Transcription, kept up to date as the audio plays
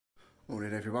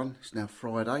Morning everyone, it's now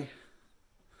Friday.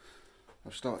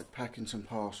 I've started packing some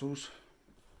parcels.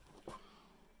 So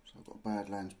I've got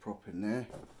Badlands prop in there.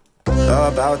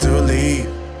 About to leave,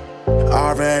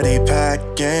 already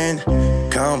packing.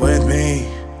 Come with me,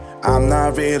 I'm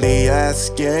not really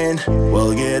asking.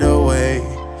 We'll get away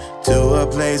to a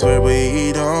place where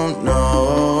we don't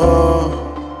know.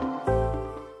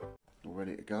 All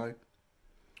ready to go.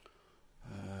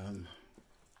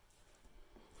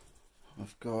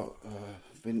 I've got a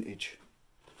vintage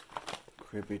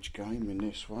cribbage game in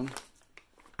this one.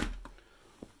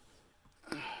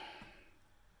 So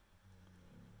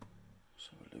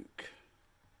look,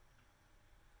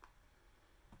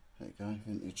 there you go,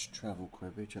 vintage travel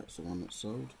cribbage, that's the one that's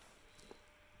sold.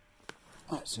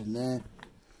 That's in there.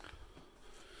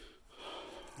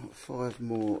 Got 5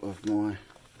 more of my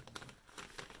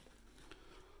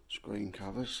screen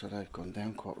covers, so they've gone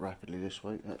down quite rapidly this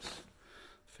week. That's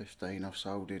 15 I've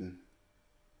sold in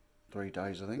 3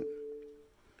 days, I think.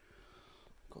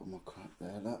 Got all my crap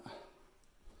there, that.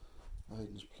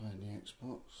 Aiden's playing the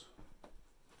Xbox.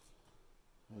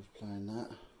 He's playing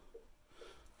that.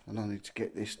 And I need to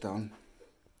get this done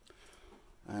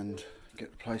and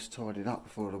get the place tidied up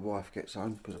before the wife gets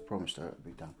home, because I promised her it would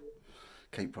be done.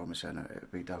 Keep promising her it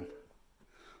would be done.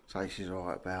 Say she's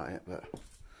alright about it, but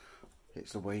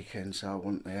it's the weekend, so I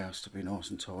want the house to be nice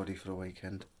and tidy for the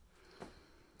weekend.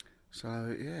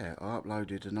 So yeah, I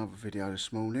uploaded another video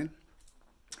this morning,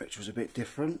 which was a bit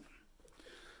different,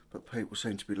 but people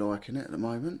seem to be liking it at the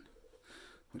moment,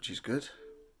 which is good.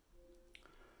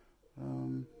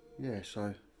 Yeah,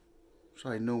 so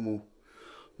say normal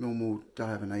day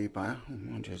of an eBay. Oh,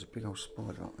 mind you, there's a big old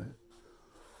spider up there.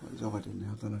 He's hiding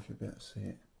now. I don't know if you'll be able to see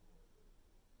it.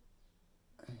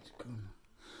 He's gone.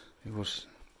 He was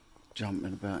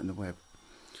jumping about in the web.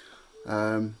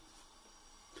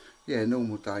 Yeah,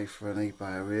 normal day for an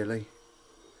eBay really.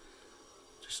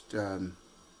 Just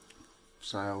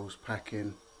sales,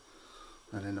 packing,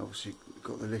 and then obviously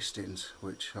got the listings,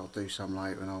 which I'll do some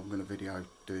later, and I'm going to video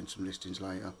doing some listings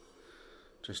later,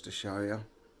 just to show you.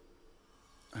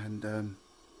 And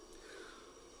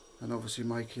obviously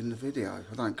making the video.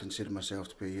 I don't consider myself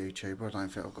to be a YouTuber. I don't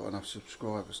think I've got enough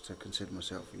subscribers to consider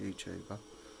myself a YouTuber.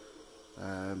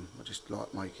 I just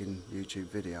like making YouTube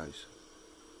videos.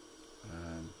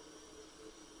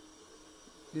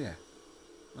 Yeah,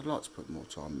 I'd like to put more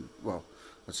time, well,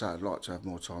 I'd say I'd like to have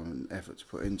more time and effort to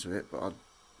put into it, but I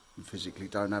physically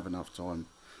don't have enough time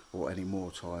or any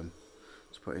more time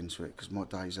to put into it, because my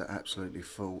days are absolutely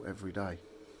full every day.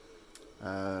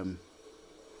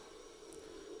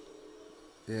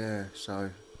 Yeah, so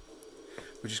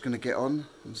we're just going to get on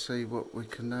and see what we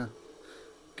can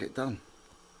get done.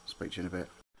 Speak to you in a bit.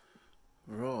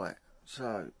 Right,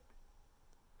 so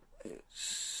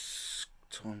it's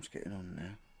time's getting on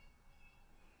now.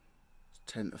 It's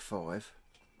 10 to 5.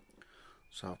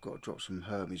 So I've got to drop some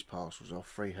Hermes parcels off,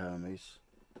 3 Hermes.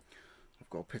 I've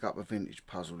got to pick up a vintage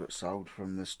puzzle that's sold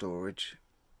from the storage.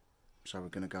 So we're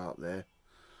going to go up there.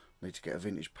 Need to get a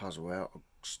vintage puzzle out. I've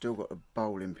still got the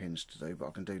bowling pins to do, but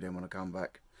I can do them when I come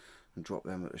back and drop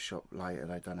them at the shop later.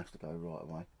 They don't have to go right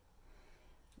away.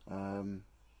 And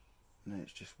then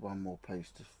it's just one more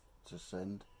piece to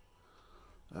send.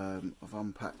 I've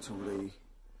unpacked all the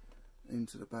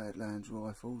into the Badlands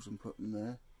rifles and put them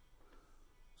there.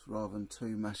 So rather than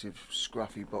 2 massive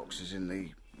scruffy boxes in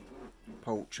the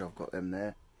porch, I've got them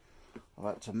there. I've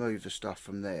had to move the stuff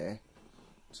from there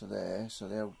to there, so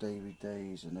the old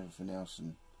DVDs and everything else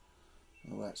and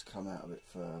all that's come out a bit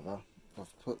further.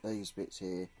 I've put these bits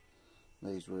here.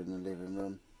 These were in the living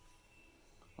room.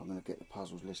 I'm going to get the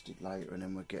puzzles listed later, and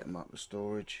then we'll get them up to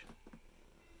storage.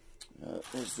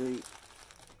 There's the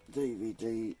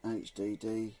DVD,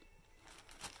 HDD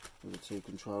with the 2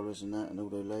 controllers and that, and all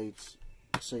the leads.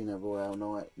 Casino Royale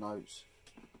night notes,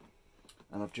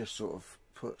 and I've just sort of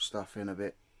put stuff in a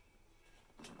bit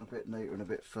neater and a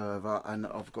bit further, and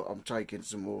I'm taking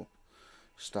some more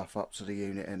stuff up to the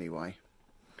unit anyway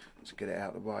to get it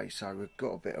out of the way, so we've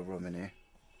got a bit of room in here.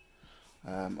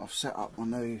 I've set up my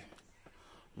new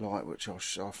light, which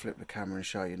I'll flip the camera and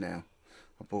show you now.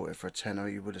 I bought it for a tenner.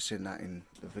 You would have seen that in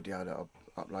the video that I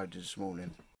uploaded this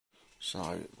morning.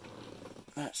 So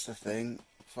that's the thing.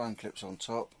 Phone clips on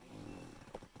top.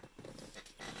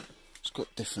 It's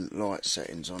got different light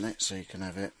settings on it, so you can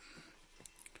have it.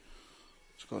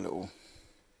 It's got a little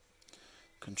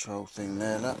control thing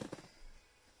there, look.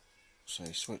 So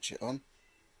you switch it on.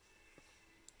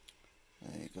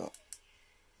 There you got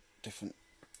different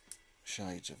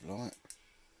shades of light.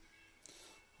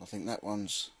 I think that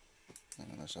one's,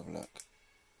 hang on, let's have a look.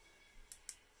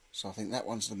 So I think that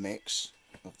one's the mix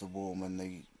of the warm and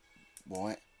the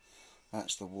white.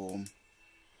 That's the warm,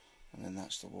 and then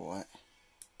that's the white.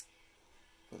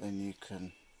 But then you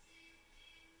can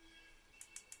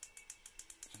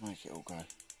make it all go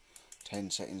 10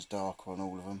 settings darker on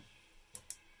all of them.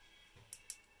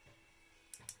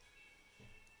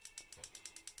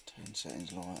 10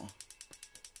 settings lighter.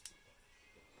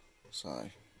 So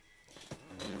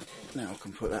now I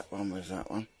can put that one with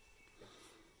that one,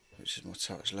 which is my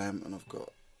touch lamp, and I've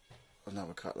got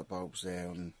another couple of bulbs there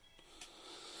on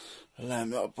a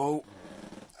lamp that I bought.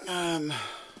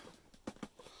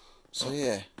 So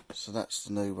yeah, so that's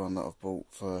the new one that I've bought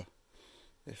for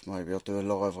if maybe I'll do a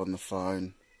live on the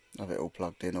phone, have it all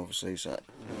plugged in obviously, so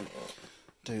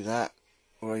do that,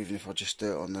 or even if I just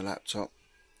do it on the laptop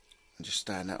and just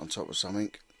stand that on top of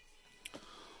something.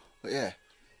 But yeah,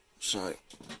 so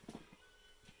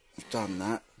I've done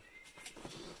that,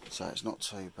 so it's not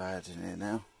too bad in here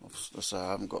now. So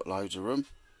I haven't got loads of room,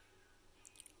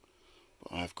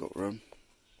 but I've got room.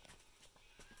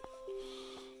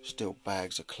 Still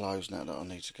bags of clothes now that I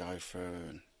need to go through,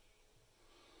 and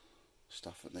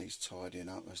stuff that needs tidying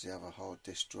up. There's the other hard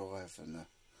disk drive and the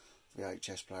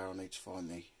VHS player I need to find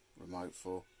the remote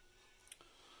for,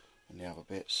 and the other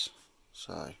bits.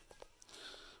 So,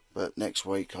 but next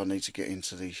week I need to get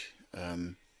into the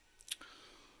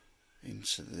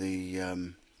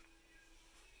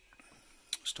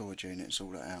storage unit and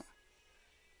sort that out.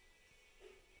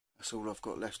 That's all I've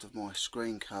got left of my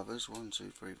screen covers. 1,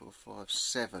 2, 3, 4, 5,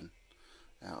 7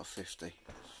 out of 50.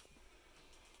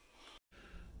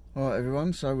 Alright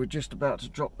everyone, so we're just about to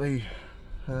drop the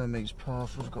Hermes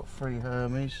parcels. I've got 3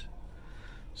 Hermes,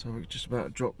 so we're just about to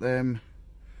drop them,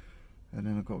 and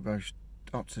then I've got to go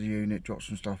up to the unit, drop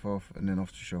some stuff off, and then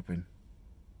off to shopping.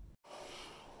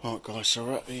 Alright guys, so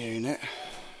we're at the unit.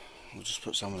 I'll just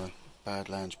put some of the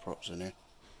Badlands props in here,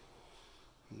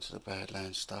 into the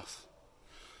Badlands stuff.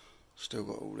 Still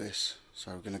got all this,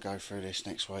 so we're going to go through this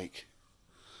next week,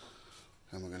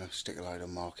 and we're going to stick a load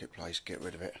on Marketplace, get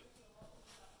rid of it.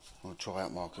 I'll try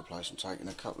out Marketplace. I'm taking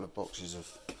a couple of boxes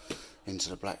of Into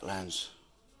the Blacklands.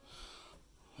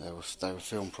 They were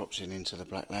film props in Into the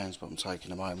Blacklands, but I'm taking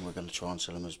them home. We're going to try and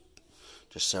sell them as,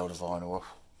 just sell the vinyl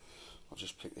off. I'll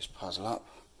just pick this puzzle up,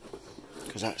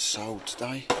 because that's sold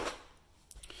today.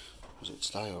 Was it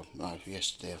today or no,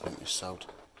 yesterday I think this sold.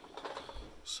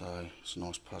 So it's a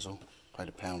nice puzzle.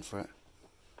 Paid £1 for it,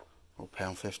 or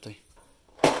 £1.50,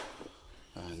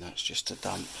 and that's just a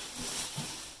dump.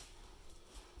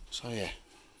 So yeah.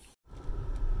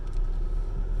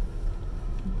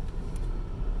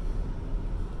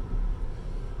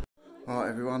 Alright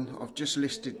everyone, I've just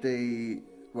listed the,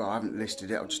 well I haven't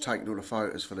listed it, I've just taken all the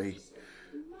photos for the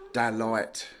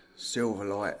Daylight,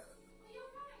 Silverlight,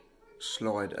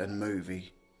 slide and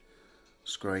movie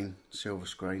screen, silver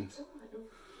screen,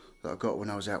 that I got when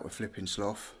I was out with Flipping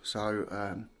Sloth. So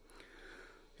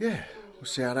yeah, we'll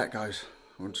see how that goes.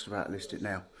 I'm just about to list it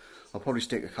now. I'll probably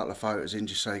stick a couple of photos in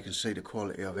just so you can see the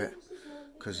quality of it,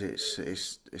 because it's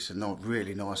a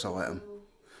really nice item.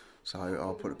 So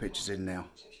I'll put the pictures in now.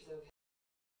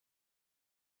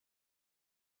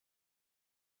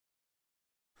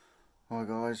 Hi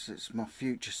guys, it's my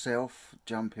future self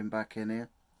jumping back in here.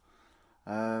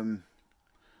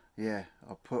 Yeah,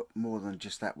 I put more than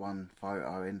just that one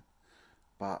photo in,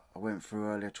 but I went through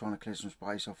earlier trying to clear some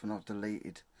space off, and I've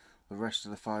deleted the rest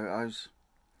of the photos.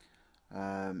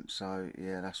 So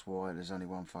yeah, that's why there's only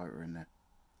one photo in there.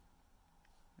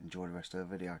 Enjoy the rest of the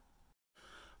video.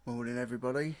 Morning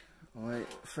everybody. I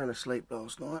fell asleep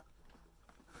last night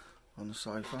on the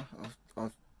sofa. I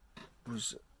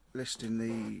was listing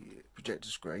the projector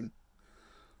screen.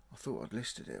 I thought I'd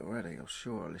listed it already. I was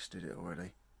sure I listed it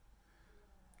already.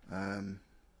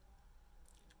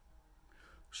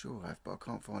 Sure I have, but I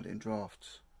can't find it in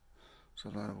drafts, so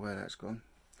I don't know where that's gone.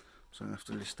 So I'm going to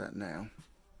have to list that now.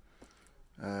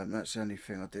 That's the only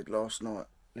thing I did last night,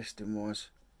 listing wise.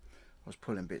 I was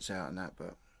pulling bits out and that,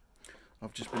 but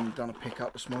I've just done a pick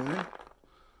up this morning.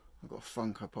 I've got a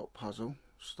Funko Pop puzzle,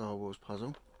 Star Wars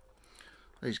puzzle.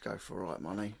 These go for right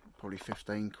money, probably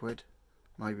 15 quid,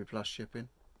 maybe plus shipping.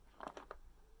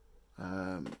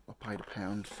 I paid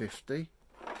 £1.50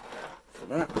 for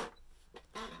that.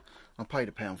 I paid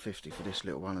 £1.50 for this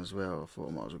little one as well. I thought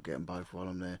I might as well get them both while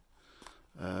I'm there.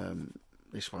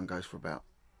 This one goes for about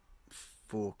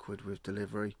 4 quid with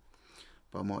delivery,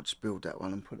 but I might just build that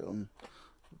one and put it on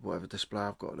whatever display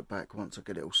I've got at the back once I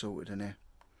get it all sorted in here.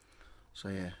 So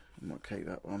yeah, I might keep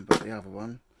that one, but the other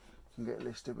one can get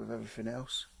listed with everything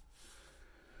else.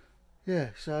 Yeah,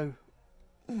 so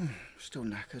still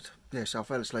knackered. Yeah, so I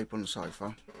fell asleep on the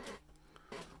sofa.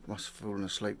 Must have fallen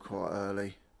asleep quite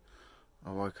early.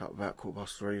 I woke up about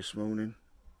 3:15 this morning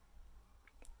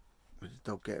with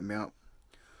the dog getting me up,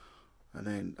 and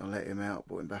then I let him out,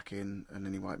 brought him back in, and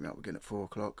then he woke me up again at 4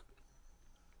 o'clock.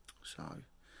 So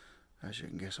as you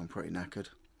can guess, I'm pretty knackered.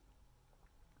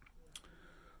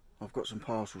 I've got some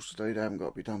parcels to do, they haven't got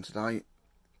to be done today.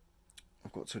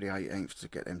 I've got to the 18th to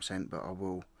get them sent, but I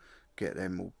will get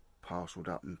them all parcelled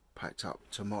up and packed up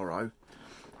tomorrow,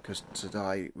 because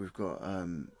today we've got a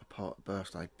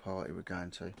birthday party we're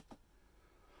going to.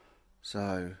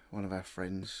 So one of our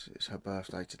friends, it's her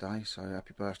birthday today, so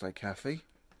happy birthday, Kathy.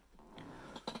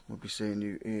 We'll be seeing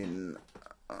you in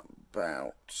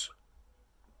about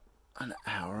an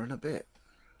hour and a bit.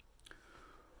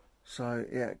 So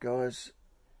yeah guys,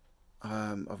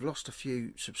 I've lost a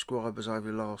few subscribers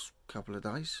over the last couple of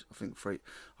days. I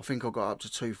think I got up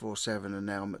to 247 and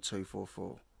now I'm at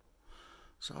 244.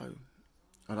 So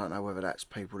I don't know whether that's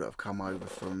people that have come over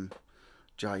from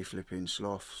J Flipping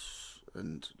Sloths,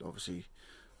 and obviously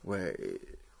where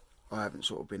I haven't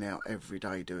sort of been out every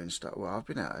day doing stuff. Well, I've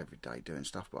been out every day doing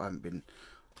stuff, but I haven't been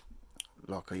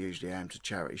like I usually am to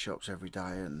charity shops every day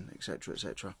and etc,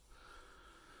 etc.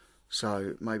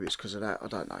 So maybe it's because of that. I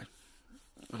don't know.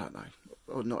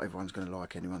 Well, not everyone's going to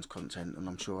like anyone's content, and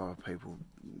I'm sure other people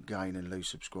gain and lose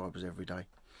subscribers every day.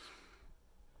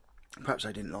 Perhaps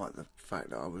they didn't like the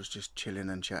fact that I was just chilling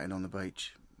and chatting on the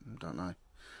beach. I don't know.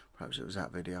 Perhaps it was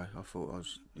that video. I thought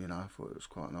it was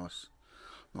quite a nice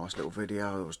little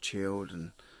video. It was chilled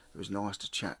and it was nice to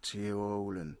chat to you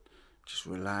all and just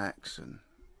relax and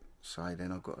say.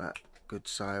 Then I got that good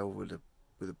sale with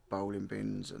the bowling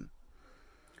bins, and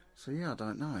so yeah, I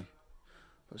don't know.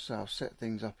 But so I've set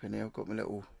things up in here. I've got my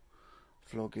little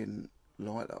vlogging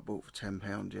light that I bought for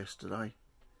 £10 yesterday.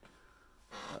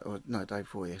 Or no, day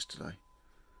before yesterday.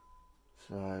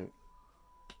 So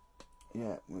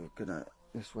yeah,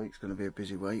 this week's gonna be a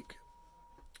busy week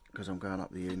because I'm going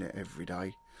up the unit every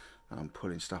day and I'm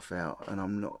pulling stuff out, and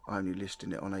I'm not only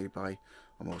listing it on eBay,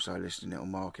 I'm also listing it on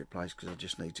Marketplace because I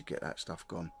just need to get that stuff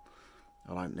gone.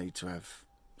 I don't need to have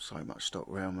so much stock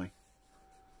around me.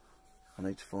 I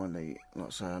need to find I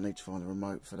need to find the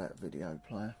remote for that video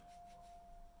player,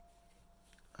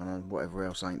 and whatever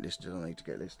else ain't listed I need to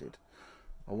get listed.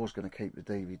 I was going to keep the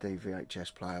DVD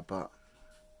VHS player, but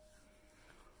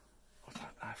I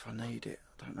don't know if I need it.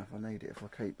 If I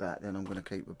keep that, then I'm going to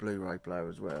keep the Blu-ray player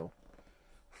as well,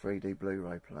 3D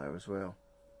Blu-ray player as well.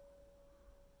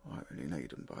 I don't really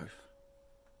need them both,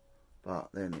 but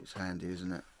then it's handy,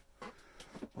 isn't it?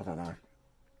 I don't know.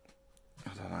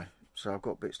 So I've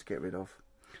got bits to get rid of.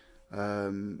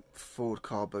 Ford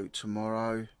car boot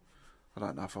tomorrow. I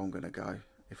don't know if I'm going to go.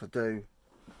 If I do,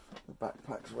 the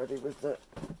backpack's ready with the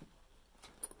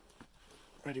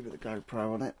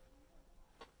GoPro on it.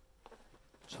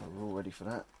 So we're all ready for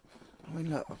that. I mean,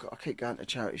 look, I keep going to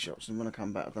charity shops, and when I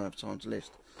come back, I don't have time to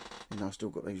list. You know, I've still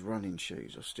got these running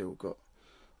shoes. I've still got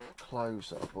clothes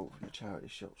that I bought from the charity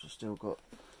shops. I've still got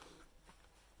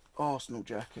Arsenal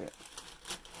jacket.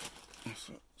 That's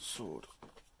a sword.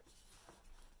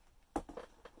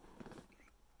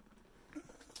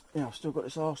 Yeah, I've still got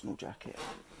this Arsenal jacket.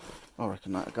 I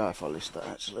reckon that'll go if I list that,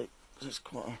 actually, because it's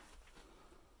quite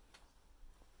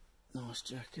a nice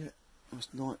jacket. Nice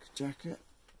Nike jacket.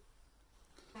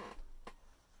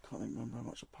 Can't even remember how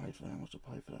much I paid for that. How much I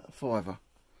paid for that? A £5.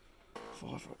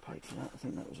 £5 I paid for that. I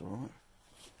think that was alright.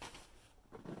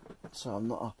 So I'm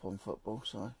not up on football,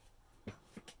 so I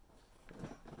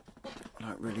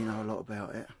don't really know a lot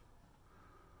about it.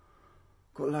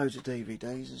 Got loads of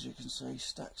DVDs, as you can see,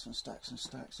 stacks and stacks and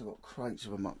stacks. I've got crates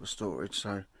of them up for storage,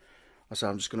 so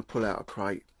I'm just going to pull out a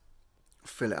crate,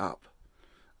 fill it up,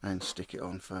 and stick it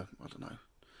on for, I don't know,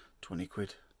 20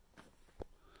 quid.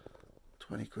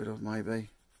 20 quid off maybe.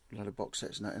 A load of box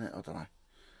sets and that in it, I don't know.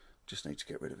 Just need to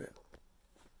get rid of it.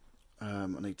 I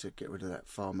need to get rid of that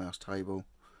farmhouse table.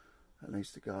 That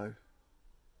needs to go.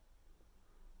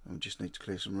 I just need to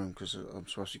clear some room because I'm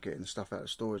supposed to be getting the stuff out of the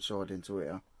storage side into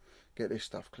here. Get this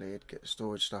stuff cleared, get the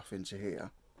storage stuff into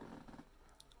here.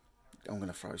 I'm going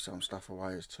to throw some stuff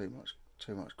away. There's too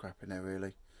much crap in there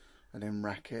really. And then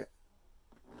rack it.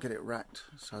 Get it racked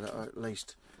so that at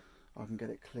least I can get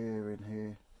it clear in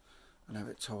here and have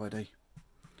it tidy.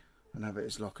 And have it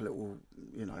as like a little,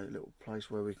 you know, little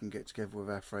place where we can get together with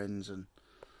our friends and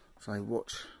say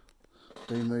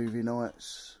do movie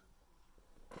nights.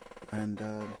 And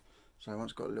so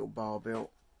once I've got a little bar built,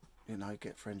 you know,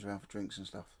 get friends around for drinks and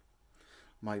stuff.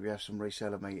 Maybe have some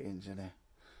reseller meetings in there,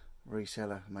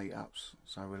 reseller meetups.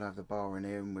 So we'll have the bar in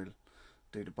here and we'll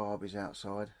do the barbies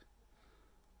outside,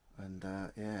 and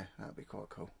yeah, that'd be quite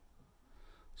cool.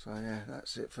 So yeah,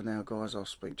 that's it for now, guys. I'll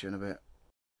speak to you in a bit.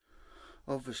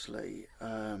 Obviously,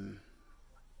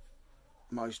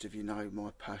 most of you know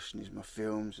my passion is my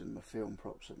films and my film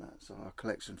props and that, so I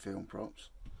collect some film props.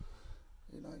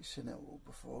 You know, you've seen it all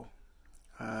before.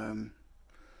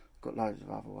 Got loads of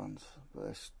other ones,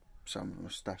 but some of them are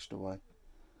stashed away.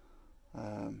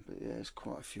 But yeah, there's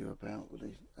quite a few about with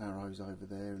the arrows over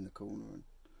there in the corner, and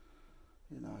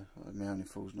you know, my Only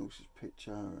Fools and Horses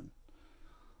picture, and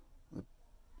the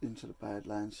Into the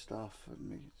Badlands stuff, and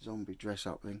my zombie dress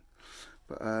up thing.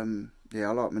 But yeah,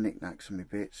 I like my knickknacks and my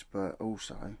bits, but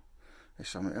also there's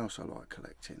something else I like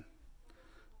collecting.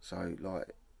 So,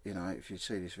 like, you know, if you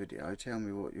see this video, tell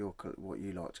me what you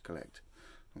like to collect.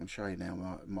 I'm going to show you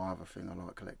now my other thing I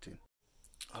like collecting.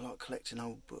 I like collecting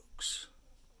old books.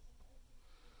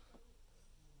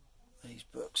 These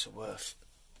books are worth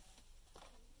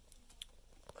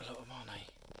a lot of money.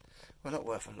 Well, not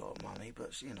worth a lot of money,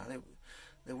 but you know,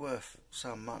 they're worth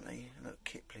some money. Look,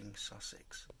 Kipling,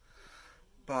 Sussex.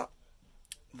 But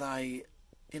they,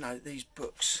 you know, these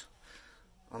books,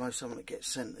 I know someone that gets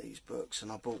sent these books,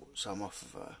 and I bought some off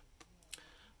of her,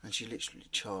 and she literally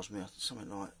charged me something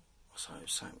like,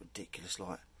 something ridiculous,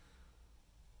 like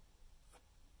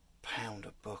 £1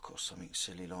 a book or something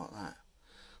silly like that.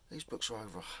 These books are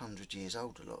over 100 years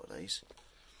old, a lot of these,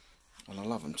 and I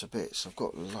love them to bits. I've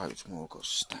got loads more, I've got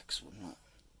stacks of them, look.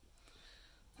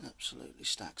 Absolutely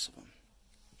stacks of them.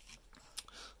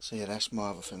 So yeah, that's my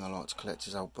other thing I like to collect,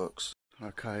 is old books.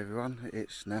 Okay everyone,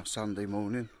 it's now Sunday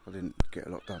morning. I didn't get a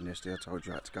lot done yesterday. I told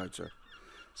you I had to go to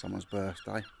someone's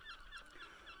birthday.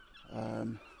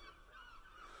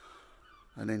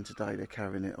 And then today they're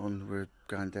carrying it on. We're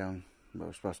going down, well,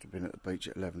 we're supposed to have been at the beach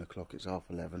at 11 o'clock, it's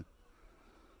 11:30.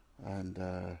 And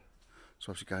so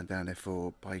obviously going down there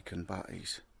for bacon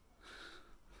butties.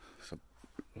 So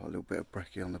like a little bit of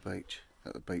brekkie on the beach,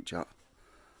 at the beach hut.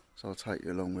 So I'll take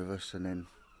you along with us, and then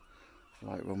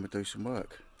later on we'll do some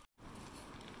work.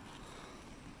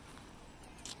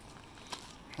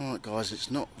 Alright guys,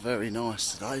 it's not very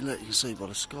nice today, look, you can see by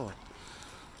the sky.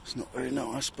 It's not very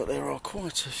nice, but there are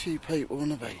quite a few people on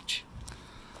the beach.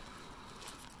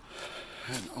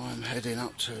 And I'm heading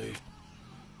up to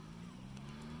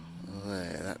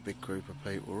there, that big group of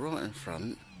people right in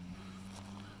front.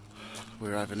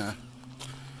 We're having a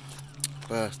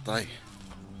birthday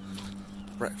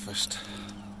breakfast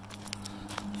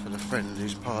for the friend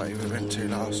whose party we went to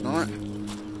last night.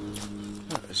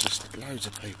 Look, there's just loads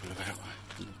of people about.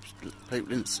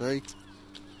 People in the sea.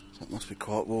 That must be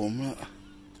quite warm, look.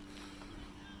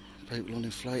 People on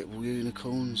inflatable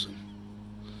unicorns. And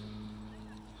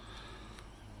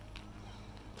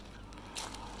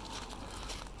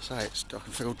so I can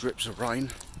feel drips of rain.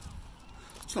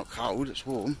 It's not cold, it's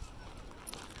warm.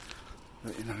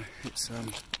 But you know, it's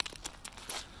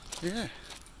yeah.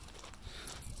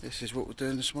 This is what we're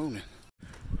doing this morning.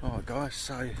 Alright guys,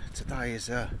 so today is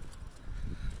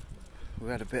we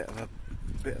had a bit of a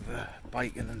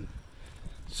bacon and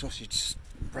sausage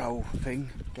roll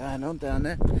thing going on down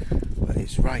there, but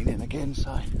it's raining again,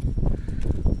 so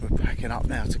we're packing up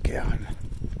now to get home.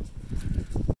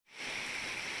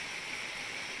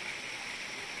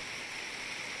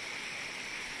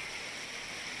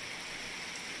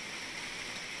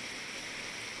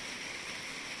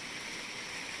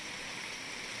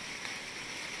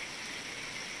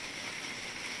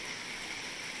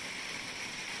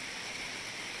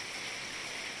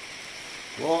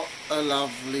 What a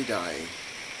lovely day.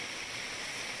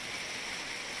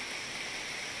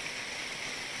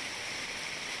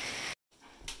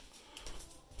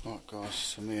 Right guys,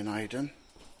 so me and Aidan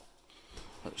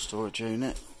at the storage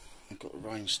unit. I've got the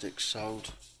rain sticks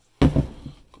sold, got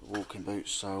the walking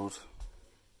boots sold.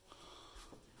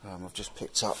 I've just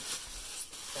picked up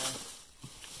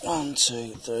 1,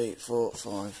 2, 3, 4,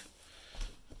 5.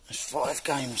 There's 5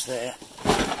 games there.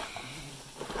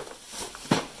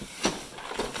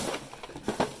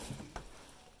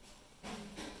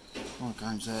 5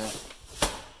 games there,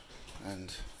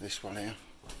 and this one here.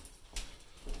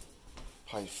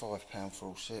 Paid £5 for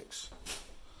all 6.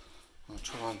 I'll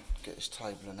try and get this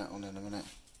table and that on in a minute.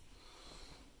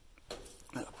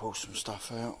 I'll pull some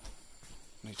stuff out.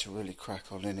 Need to really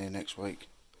crack on in here next week.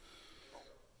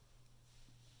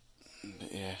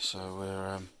 But yeah, so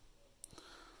we're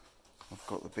I've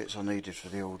got the bits I needed for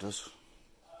the orders.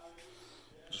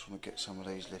 Just want to get some of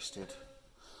these listed.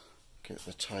 Get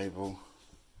the table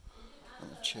and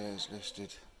the chairs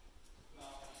listed,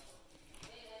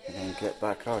 and then get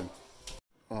back home.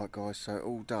 Alright guys, so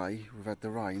all day we've had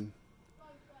the rain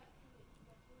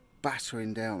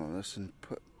battering down on us and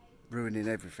ruining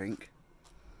everything,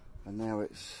 and now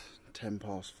it's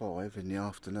 5:10 in the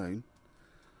afternoon,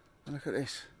 and look at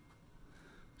this,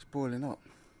 it's boiling up.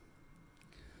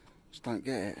 Just don't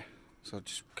get it. So I've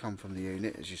just come from the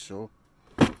unit, as you saw.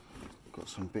 Got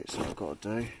some bits that I've got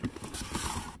to do.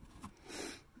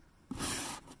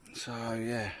 So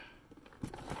yeah,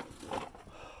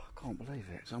 I can't believe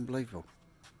it. It's unbelievable.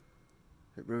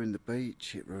 It ruined the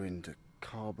beach, it ruined the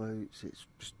car boots. It's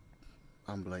just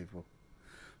unbelievable.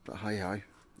 But hey ho,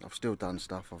 I've still done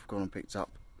stuff. I've gone and picked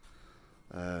up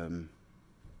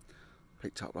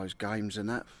those games and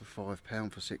that for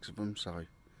 £5 for 6 of them. So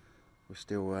we're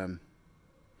still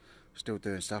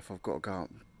doing stuff. I've got to go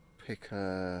up and pick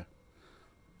a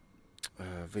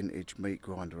vintage meat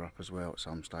grinder up as well at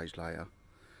some stage later.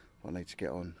 I need to get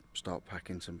on, start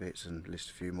packing some bits and list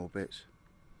a few more bits.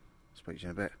 Speak to you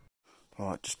in a bit.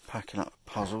 Right, just packing up a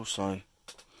puzzle, so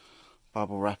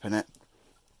bubble wrapping it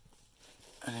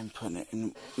and then putting it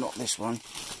in, not this one,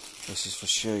 this is for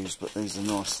shoes, but these are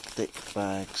nice thick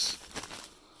bags.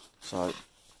 So a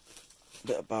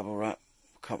bit of bubble wrap,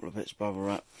 a couple of bits of bubble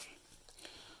wrap,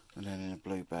 and then in a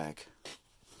blue bag.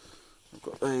 I've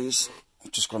got these.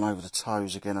 I've just gone over the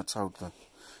toes again. I told them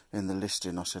in the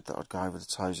listing, I said that I'd go over the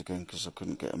toes again because I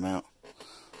couldn't get them out.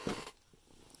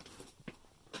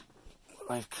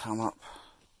 They've come up.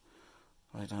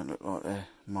 They don't look like they're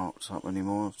marked up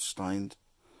anymore, stained.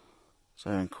 So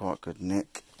they're in quite good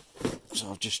nick.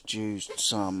 So I've just used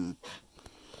some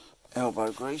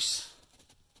elbow grease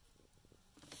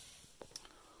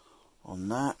on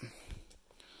that.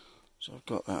 So I've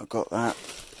got that.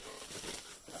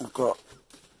 I've got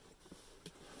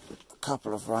a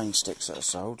couple of rain sticks that are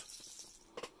sold.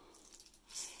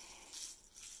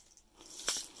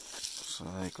 So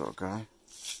they've got to go.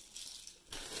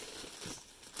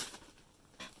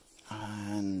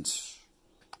 And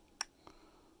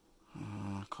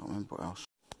I can't remember what else.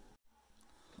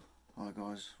 Hi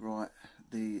guys, right,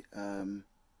 so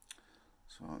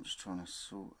I'm just trying to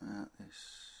sort out this.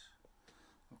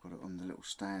 I've got it on the little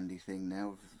standy thing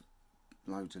now with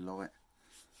loads of light.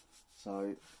 So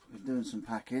I've been doing some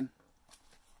packing.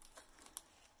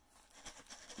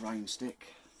 Rain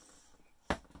stick,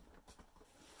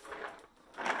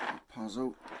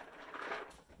 puzzle.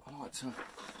 I like to,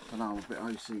 I know I'm a bit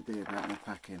OCD about my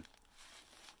packing.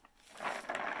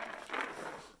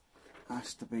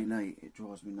 Has to be neat, it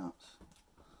drives me nuts.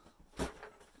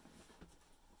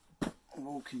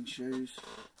 Walking shoes,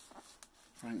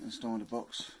 Frankenstein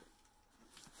box.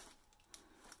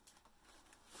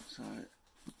 So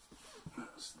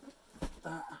that's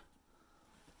that.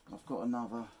 I've got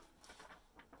another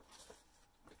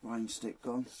rain stick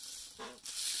gone.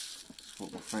 That's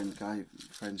what my friends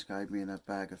gave me in a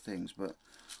bag of things. But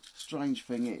strange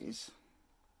thing is,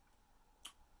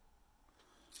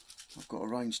 I've got a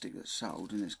rain stick that's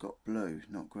sold and it's got blue,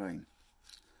 not green.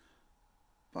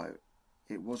 But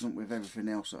it wasn't with everything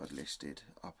else that I'd listed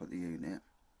up at the unit.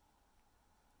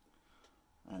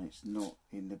 And it's not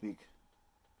in the big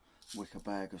wicker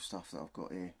bag of stuff that I've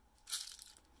got here.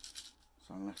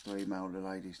 So I'm going to have to email the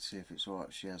lady to see if it's alright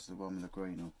if she has the one with the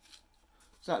green on.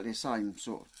 Exactly the same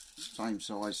sort of, same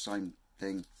size, same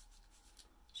thing.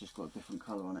 It's just got a different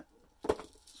colour on it.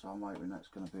 So I'm hoping that's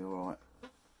going to be alright.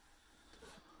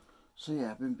 So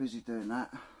yeah, I've been busy doing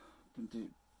that.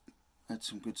 Had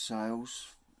some good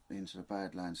sales into the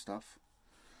Badland stuff.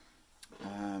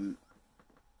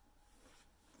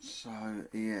 So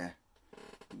yeah,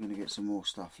 we're going to get some more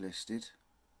stuff listed.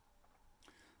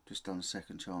 Just done a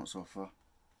second chance offer.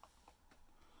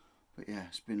 But yeah,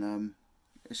 it's been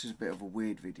this is a bit of a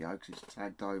weird video because it's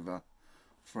tagged over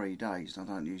 3 days. I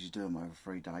don't usually do them over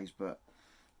 3 days, but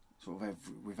sort of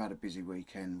we've had a busy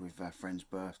weekend with our friend's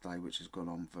birthday, which has gone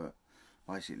on for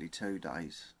basically 2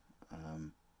 days.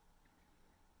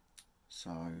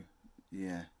 So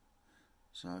yeah,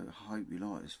 so I hope you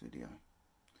like this video.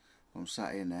 I'm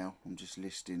sat here now, I'm just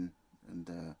listing and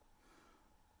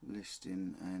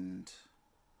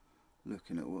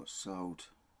looking at what's sold.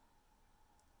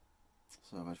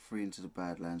 So I've had 3 into the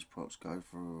Badlands props go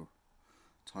for a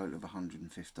total of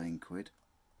 115 quid.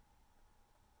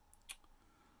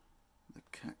 The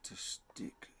cactus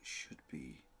stick should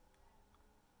be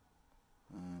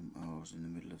I was in the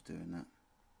middle of doing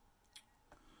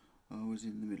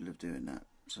that.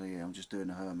 So yeah, I'm just doing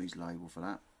a Hermes label for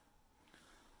that.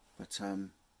 But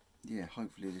yeah,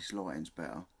 hopefully this lighting's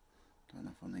better. Don't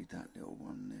know if I need that little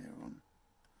one there on.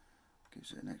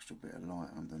 Gives it an extra bit of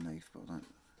light underneath, but I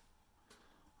don't.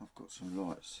 I've got some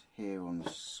lights here on the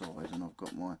side, and I've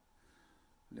got my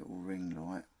little ring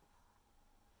light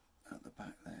at the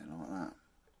back there, like that.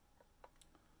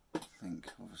 I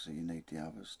think obviously you need the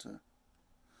others to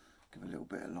give a little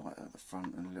bit of light at the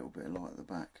front and a little bit of light at the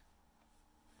back.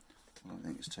 I don't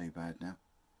think it's too bad now.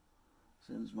 As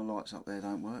soon as my lights up there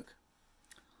don't work.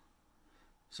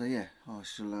 So yeah, I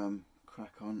shall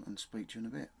crack on and speak to you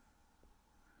in a bit.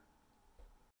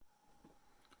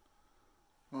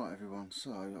 Right everyone,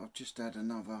 so I've just had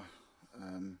another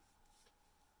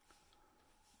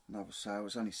sale.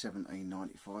 It's only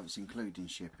 $17.95. It's including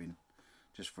shipping,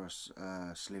 just for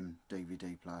a slim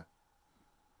DVD player.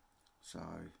 So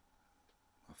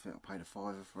I think I paid a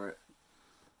 £5 for it.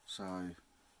 So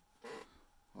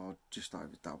I just over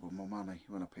doubled my money.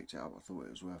 When I picked it up I thought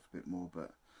it was worth a bit more,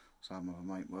 but some of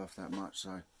them ain't worth that much,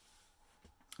 so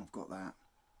I've got that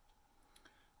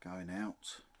going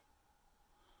out.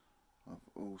 I've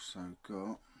also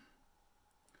got,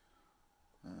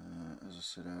 as I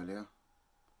said earlier,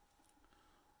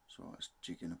 so it's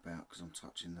jigging about because I'm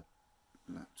touching the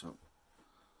laptop.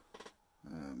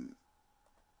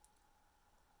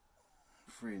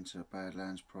 3 into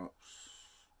Badlands props.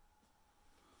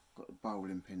 Got the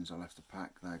bowling pins I'll have to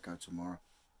pack, they'll go tomorrow.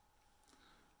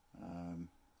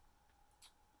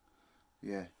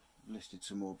 Yeah, listed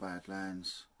some more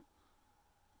Badlands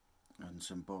and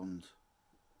some Bond,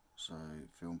 so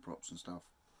film props and stuff.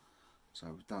 So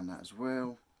we've done that as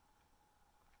well.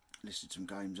 Listed some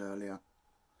games earlier.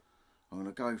 I'm going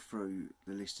to go through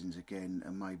the listings again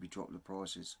and maybe drop the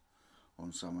prices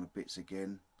on some of the bits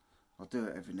again. I do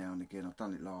it every now and again. I've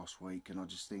done it last week and I'm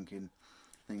just thinking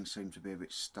things seem to be a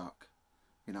bit stuck.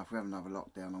 You know, if we have another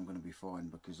lockdown I'm going to be fine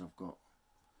because I've got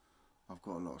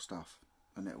a lot of stuff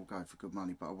and it will go for good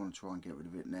money, but I want to try and get rid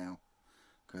of it now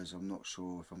because I'm not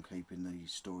sure if I'm keeping the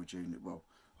storage unit. Well,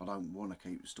 I don't want to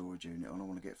keep the storage unit, I don't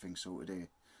want to get things sorted here.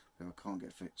 If I can't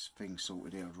get things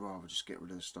sorted here, I'd rather just get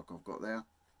rid of the stock I've got there,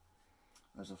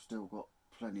 as I've still got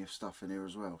plenty of stuff in here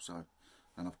as well. So,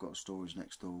 and I've got a storage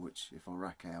next door which if I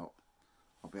rack out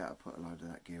I'll be able to put a load of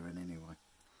that gear in anyway.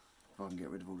 If I can get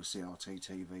rid of all the CRT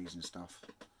TVs and stuff,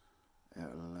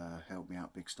 it'll help me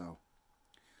out big style.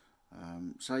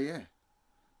 So yeah,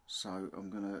 so I'm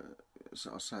gonna,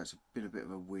 so I say it's been a bit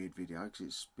of a weird video because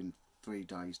it's been 3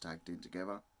 days tagged in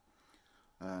together.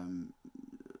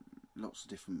 Lots of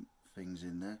different things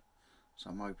in there, so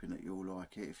I'm hoping that you'll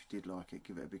like it. If you did like it,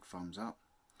 give it a big thumbs up.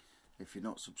 If you're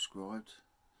not subscribed,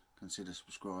 consider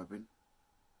subscribing.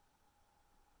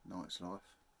 Night's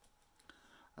life.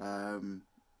 And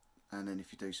then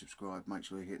if you do subscribe, make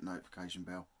sure you hit the notification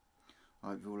bell.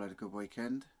 I hope you all had a good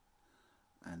weekend,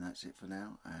 and that's it for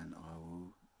now, and I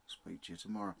will speak to you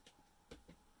tomorrow.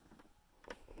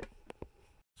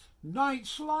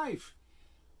 Night's Life.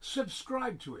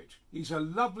 Subscribe to it. He's a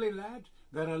lovely lad,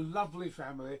 they're a lovely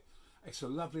family, it's a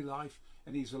lovely life,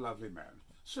 and he's a lovely man.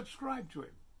 Subscribe to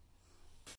him.